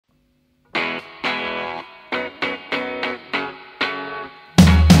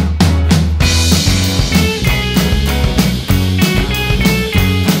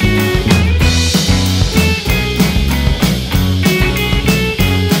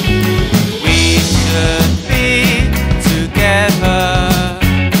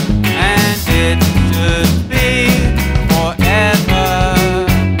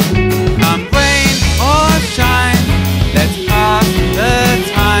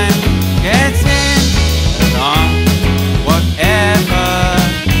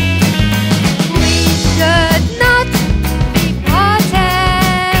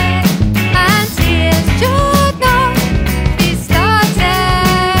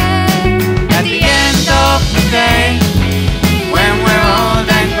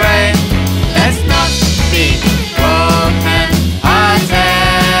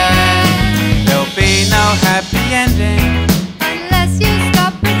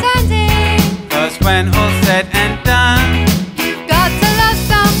when all's said and done, you've got to love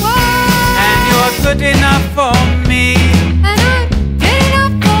someone. and you're good enough for me, And I'm good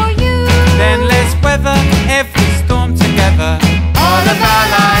enough for you. then let's weather every storm together, all of our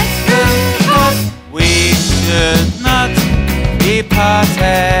lives through. 'Cause we should not be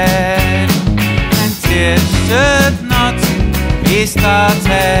parted, and tears should not be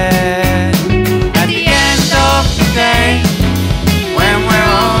started. At the end of the day, when we're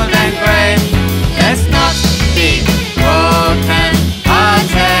old and grey, let's not be broken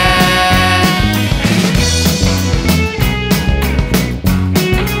hearted.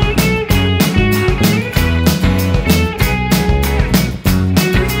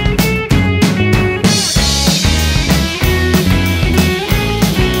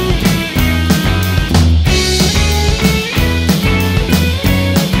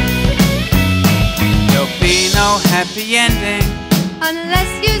 There'll be no happy ending,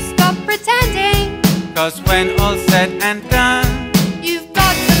 Unless you stop pretending, 'cause when all's said and done, you've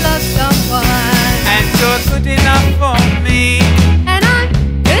got to love someone. and you're good enough for